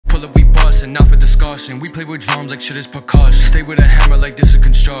bustin', not for discussion. We play with drums like shit is percussion. Stay with a hammer like this is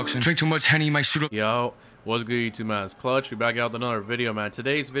construction. Drink too much Henny, might shoot up. Yo, what's good YouTube, man? It's Clutch. We back out with another video, man.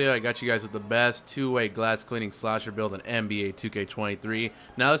 Today's video, I got you guys with the best two-way glass cleaning slasher build in NBA 2K23.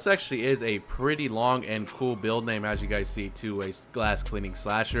 Now, this actually is a pretty long and cool build name, as you guys see, two-way glass cleaning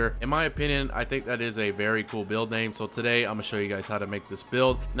slasher. In my opinion, I think that is a very cool build name. So today, I'm gonna show you guys how to make this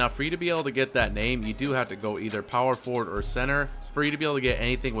build. Now, for you to be able to get that name, you do have to go either power forward or center. For you to be able to get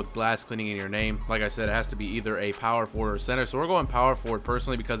anything with glass cleaning in your name, like I said, it has to be either a power forward or center. So we're going power forward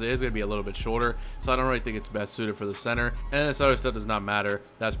personally because it is going to be a little bit shorter, so I don't really think it's best suited for the center, and this other stuff does not matter.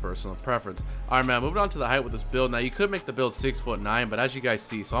 That's personal preference. All right, man, moving on to the height with this build. Now, you could make the build 6'9", but as you guys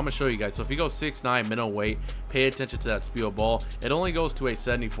see, so I'm gonna show you guys. So if you go 6'9", minimum weight, pay attention to that speed ball. It only goes to a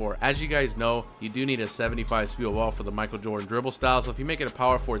 74. As you guys know, you do need a 75 speed ball for the Michael Jordan dribble style. So if you make it a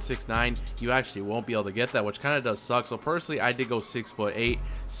power forward 6'9", you actually won't be able to get that, which kind of does suck. So personally, I did go 6'8".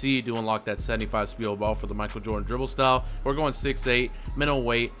 See, you do unlock that 75 speed ball for the Michael Jordan dribble style. We're going 6'8", minimum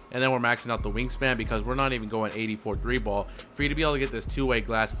weight, and then we're maxing out the wingspan because we're not even going 84 3 ball. For you to be able to get this two-way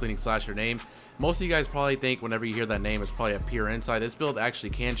glass cleaning slasher name, most of you guys probably think whenever you hear that name, it's probably a pure inside. This build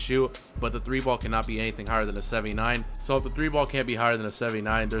actually can shoot, but the 3 ball cannot be anything higher than a 79. So if the 3 ball can't be higher than a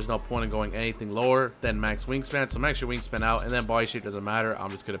 79, there's no point in going anything lower than max wingspan. So max your wingspan out, and then body shape doesn't matter.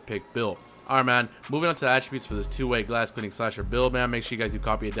 I'm just gonna pick build. Alright, man, moving on to the attributes for this two-way glass cleaning slasher build, man. Make sure you guys do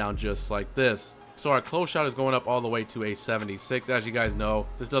copy it down just like this. So our close shot is going up all the way to a 76. As you guys know,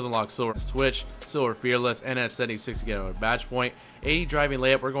 this does unlock silver switch, silver fearless, and at 76 you get a badge point. 80 driving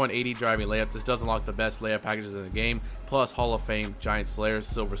layup, we're going 80 driving layup. This does unlock the best layup packages in the game, plus Hall of Fame giant slayer,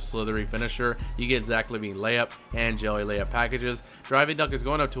 silver slithery finisher. You get Zach LaVine layup and jelly layup packages. Driving dunk is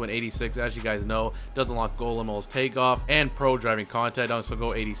going up to an 86. As you guys know, does unlock Golem's takeoff and pro driving contact dunk, so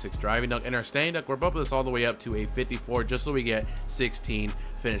go 86 driving dunk. And our standing dunk, we're bumping this all the way up to a 54 just so we get 16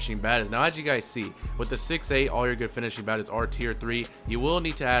 finishing badges. Now, as you guys see, with the 6'8", all your good finishing badges are tier 3. You will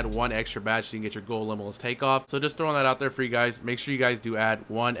need to add one extra badge so you can get your goal limitless takeoff. So just throwing that out there for you guys. Make sure you guys do add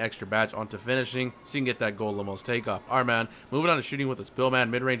one extra badge onto finishing so you can get that goal limitless takeoff. All right, man, moving on to shooting with this build, man.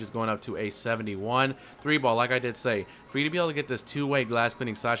 Mid-range is going up to a 71. 3 ball, like I did say, for you to be able to get this two-way glass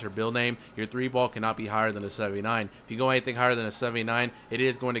cleaning slasher build name, your 3 ball cannot be higher than a 79. If you go anything higher than a 79, it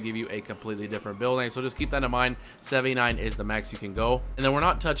is going to give you a completely different build name. So just keep that in mind. 79 is the max you can go. And then we're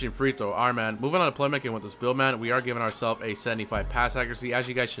not touching free throw. All right, man, moving on to playmaking with this build, man, we are giving ourselves a 75 pass accuracy. As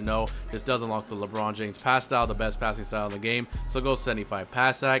you guys should know, this does unlock the LeBron James pass style, the best passing style in the game. So go 75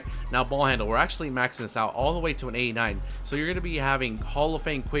 pass ac. Now ball handle, we're actually maxing this out all the way to an 89. So you're going to be having Hall of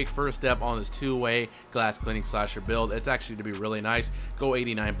Fame quick first step on this two-way glass cleaning slasher build. It's actually to be really nice. Go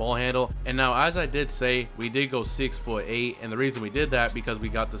 89 ball handle. And now, as I did say, we did go 6'8", and the reason we did that because we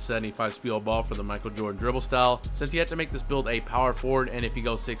got the 75 speed ball for the Michael Jordan dribble style. Since you have to make this build a power forward, and if you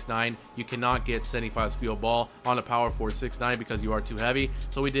go 6'9", you cannot get 75 speed ball on a power forward 6'9" because you are too heavy.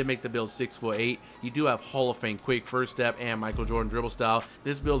 So we did make the build 6'8". You do have Hall of Fame quick first step and Michael Jordan dribble style.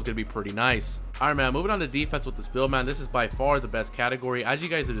 This build is gonna be pretty nice. All right, man, moving on to defense with this build, man. This is by far the best category. As you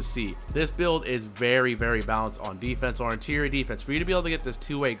guys are to see, this build is very, very balanced on defense or interior defense. For you to be able to get this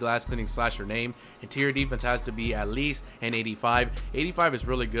two-way glass cleaning slasher name, interior defense has to be at least an 85. 85 is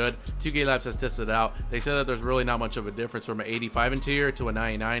really good. 2K Labs has tested it out. They said that there's really not much of a difference from an 85 interior to a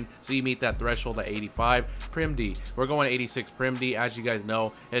 99. So you meet that threshold at 85. Prim D, we're going 86 Prim D. As you guys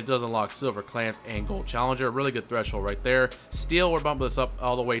know, it does unlock silver clamps and gold challenger. Really good threshold right there. Steel, we're bumping this up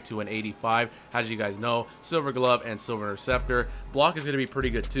all the way to an 85. As you guys know, silver glove and silver interceptor. Block is going to be pretty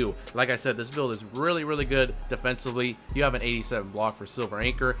good too. Like I said, this build is really, really good defensively. You have an 87 block for silver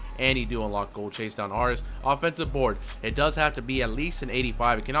anchor, and you do unlock gold chase down R's. Offensive board, it does have to be at least an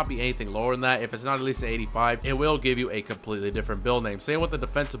 85. It cannot be anything lower than that. If it's not at least an 85, it will give you a completely different build name. Same with the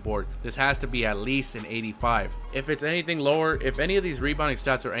defensive board. This has to be at least an 85. If it's anything lower, if any of these rebounding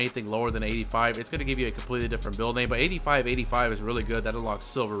stats are anything lower than 85, it's going to give you a completely different build name. But 85 is really good. That unlocks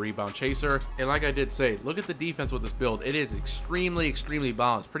silver rebound chaser. And like I did say, look at the defense with this build. It is extremely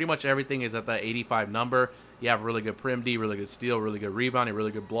balanced. Pretty much everything is at that 85 number. You have really good Prim D, really good steal, really good rebounding,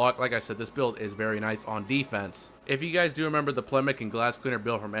 really good block. Like I said, this build is very nice on defense. If you guys do remember the playmaking glass cleaner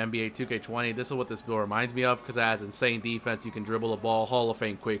build from NBA 2K20, this is what this build reminds me of because it has insane defense. You can dribble a ball, Hall of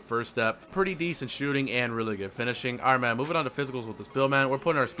Fame quick first step, pretty decent shooting, and really good finishing. All right, man, moving on to physicals with this build, man. We're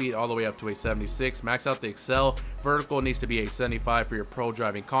putting our speed all the way up to a 76. Max out the excel. Vertical needs to be a 75 for your pro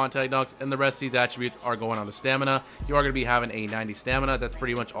driving contact dunks, and the rest of these attributes are going on to stamina. You are going to be having a 90 stamina. That's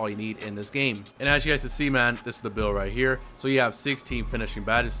pretty much all you need in this game. And as you guys can see, man, this is the build right here. So you have 16 finishing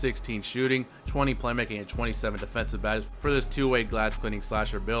badges, 16 shooting, 20 playmaking, and 27 defense. defensive badges for this two-way glass cleaning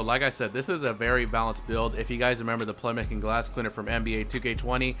slasher build. Like I said, this is a very balanced build. If you guys remember the playmaking glass cleaner from NBA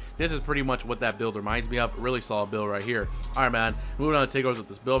 2K20, this is pretty much what that build reminds me of. Really solid build right here. All right, man, moving on to takeovers with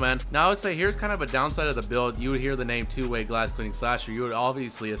this build, man. Now I would say here's kind of a downside of the build. You would hear the name two-way glass cleaning slasher, you would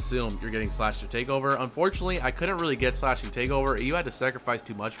obviously assume you're getting slasher takeover. Unfortunately, I couldn't really get slashing takeover. You had to sacrifice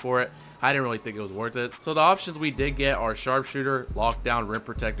too much for it. I didn't really think it was worth it. So the options we did get are sharpshooter, lockdown, rim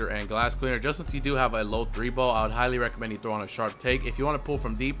protector, and glass cleaner. Just since you do have a low 3-ball, I would highly recommend you throw on a sharp take. If you want to pull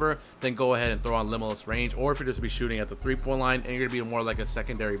from deeper, then go ahead and throw on limitless range. Or if you're just be shooting at the 3-point line and you're gonna be more like a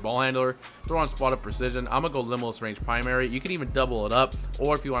secondary ball handler, throw on spotted precision. I'm gonna go limitless range primary. You can even double it up,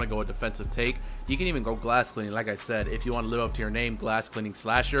 or if you want to go a defensive take, you can even go glass cleaning. Like I said, if you want to live up to your name, glass cleaning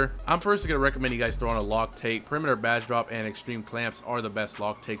slasher. I'm personally gonna recommend you guys throw on a lock take. Perimeter badge drop and extreme clamps are the best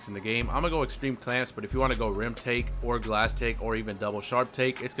lock takes in the game. I'm gonna go extreme clamps, but if you want to go rim take or glass take or even double sharp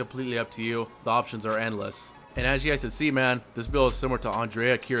take, it's completely up to you. The options are endless. And as you guys can see, man, this build is similar to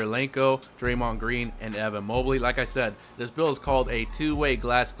Andrea Kirilenko, Draymond Green, and Evan Mobley. Like I said, this build is called a two-way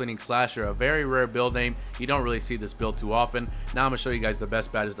glass cleaning slasher, a very rare build name. You don't really see this build too often. Now I'm going to show you guys the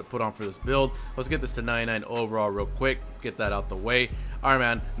best badges to put on for this build. Let's get this to 99 overall real quick, get that out the way. Alright,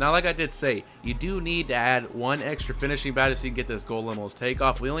 man, now like I did say, you do need to add one extra finishing badge so you can get this gold limitless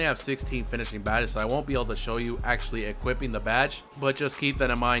takeoff. We only have 16 finishing badges, so I won't be able to show you actually equipping the badge, but just keep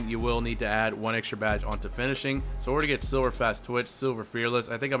that in mind. You will need to add one extra badge onto finishing. So we're gonna get silver fast twitch, silver fearless.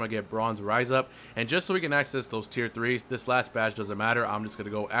 I think I'm gonna get bronze rise up, and just so we can access those tier 3s, this last badge doesn't matter. I'm just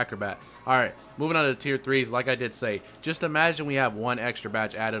gonna go acrobat. Alright, moving on to the tier 3s, like I did say, just imagine we have one extra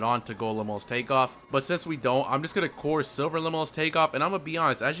badge added on to gold limitless takeoff, but since we don't, I'm just gonna core silver limitless takeoff. And I'm gonna be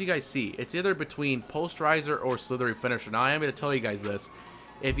honest, as you guys see, it's either between posterizer or slithery finisher. Now I am gonna tell you guys this.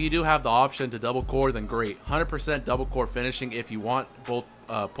 If you do have the option to double core, then great. 100% double core finishing if you want both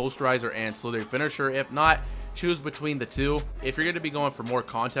posterizer and slithery finisher. If not, choose between the two. If you're going to be going for more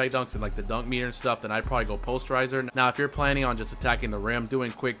contact dunks and like the dunk meter and stuff, then I'd probably go posterizer. Now if you're planning on just attacking the rim,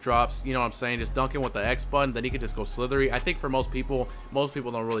 doing quick drops, you know what I'm saying, just dunking with the X button, then you can just go slithery. I think for most people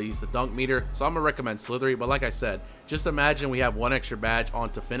don't really use the dunk meter, so I'm gonna recommend slithery. But like I said, just imagine we have one extra badge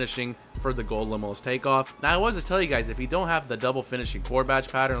onto finishing for the gold limitless takeoff. Now I was to tell you guys, if you don't have the double finishing core badge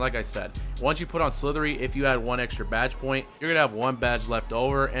pattern, like I said, once you put on slithery, if you add one extra badge point, you're gonna have one badge left over.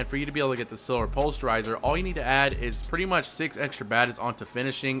 And for you to be able to get the silver posterizer, all you need to add is pretty much 6 extra badges onto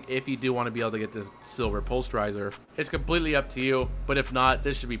finishing. If you do want to be able to get this silver posterizer, it's completely up to you, but if not,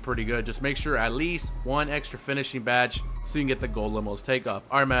 this should be pretty good. Just make sure at least one extra finishing badge so you can get the gold limitless takeoff.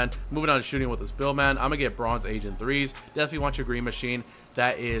 Alright, man, moving on to shooting with this build, man, I'm gonna get bronze agent 3s. Definitely want your green machine.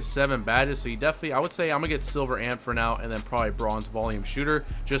 That is 7 badges, so you definitely, I would say I'm gonna get silver amp for now, and then probably bronze volume shooter,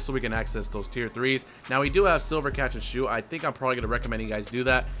 just so we can access those tier 3s. Now we do have silver catch and shoot. I think I'm probably gonna recommend you guys do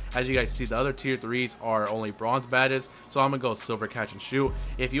that. As you guys see, the other tier 3s are only bronze badges, so I'm gonna go silver catch and shoot.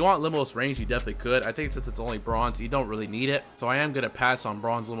 If you want limitless range, you definitely could. I think since it's only bronze, you don't really need it, so I am gonna pass on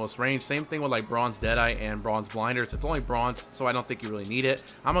bronze limitless range. Same thing with like bronze deadeye and bronze blinders. It's only bronze, so I don't think you really need it.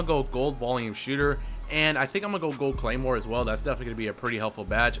 I'm gonna go gold volume shooter, and I think I'm gonna go gold claymore as well. That's definitely gonna be a pretty helpful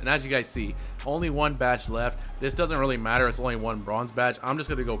badge. And as you guys see, only one badge left. This doesn't really matter, it's only one bronze badge. I'm just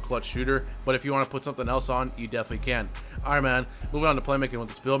gonna go clutch shooter, but if you want to put something else on, you definitely can. Alright, man, moving on to playmaking with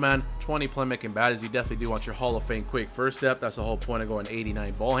this build, man. 20 playmaking badges. You definitely do want your Hall of Fame quick first step. That's the whole point of going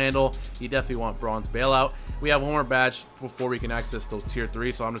 89 ball handle. You definitely want bronze bailout. We have one more badge before we can access those tier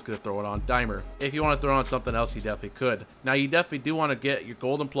 3, so I'm just gonna throw it on dimer. If you want to throw on something else, you definitely could. Now you definitely do want to get your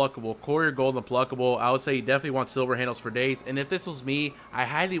golden pluckable, core your golden pluckable. I would say you definitely want silver handles for days, and if this was me, I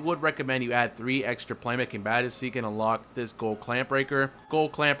highly would recommend you add 3 extra playmaking badges so you can unlock this gold clamp breaker.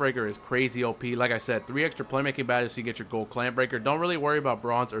 Gold clamp breaker is crazy OP. Like I said, 3 extra playmaking badges so you get your gold clamp breaker. Don't really worry about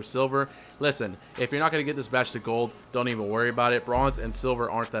bronze or silver. Listen, if you're not going to get this badge to gold, don't even worry about it. Bronze and silver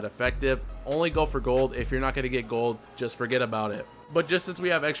aren't that effective. Only go for gold. If you're not going to get gold, just forget about it. But just since we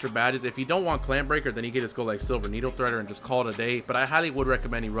have extra badges, if you don't want clamp breaker, then you can just go like silver needle threader and just call it a day. But I highly would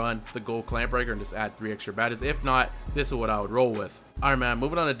recommend you run the gold clamp breaker and just add 3 extra badges. If not, this is what I would roll with. Alright, man,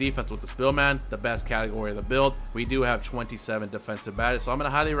 moving on to defense with this build, man. The best category of the build. We do have 27 defensive badges, so I'm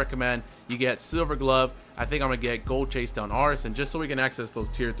going to highly recommend you get silver glove. I think I'm going to get gold chase down artist, and just so we can access those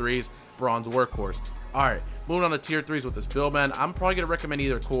tier 3s, bronze workhorse. Alright, moving on to tier 3s with this build, man. I'm probably going to recommend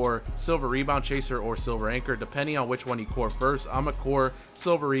either core silver rebound chaser or silver anchor, depending on which one you core first. I'm a core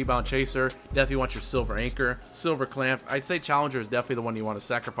silver rebound chaser. Definitely want your silver anchor. Silver clamp, I'd say challenger is definitely the one you want to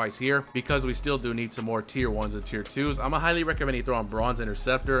sacrifice here, because we still do need some more tier 1s and tier 2s. I'm going to highly recommend you throw on bronze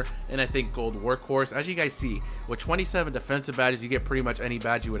interceptor, and I think gold workhorse. As you guys see, with 27 defensive badges, you get pretty much any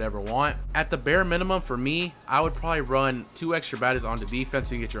badge you would ever want. At the bare minimum for me, I would probably run 2 extra badges onto defense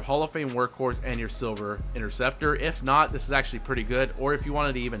so you get your Hall of Fame Fame Workhorse and your Silver Interceptor. If not, this is actually pretty good. Or if you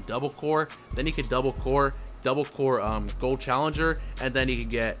wanted to even double core, then you could double core Gold Challenger, and then you can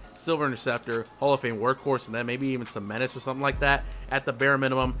get Silver Interceptor, Hall of Fame Workhorse, and then maybe even some Menace or something like that. At the bare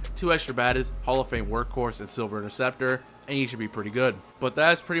minimum, 2 extra badges, Hall of Fame Workhorse and Silver Interceptor, and you should be pretty good. But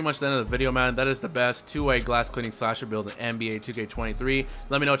that's pretty much the end of the video, man. That is the best two-way glass cleaning slasher build in NBA 2K23.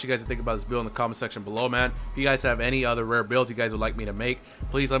 Let me know what you guys think about this build in the comment section below, man. If you guys have any other rare builds you guys would like me to make,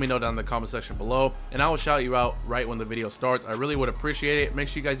 please let me know down in the comment section below, and I will shout you out right when the video starts. I really would appreciate it. Make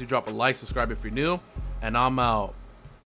sure you guys do drop a like, subscribe if you're new, and I'm out.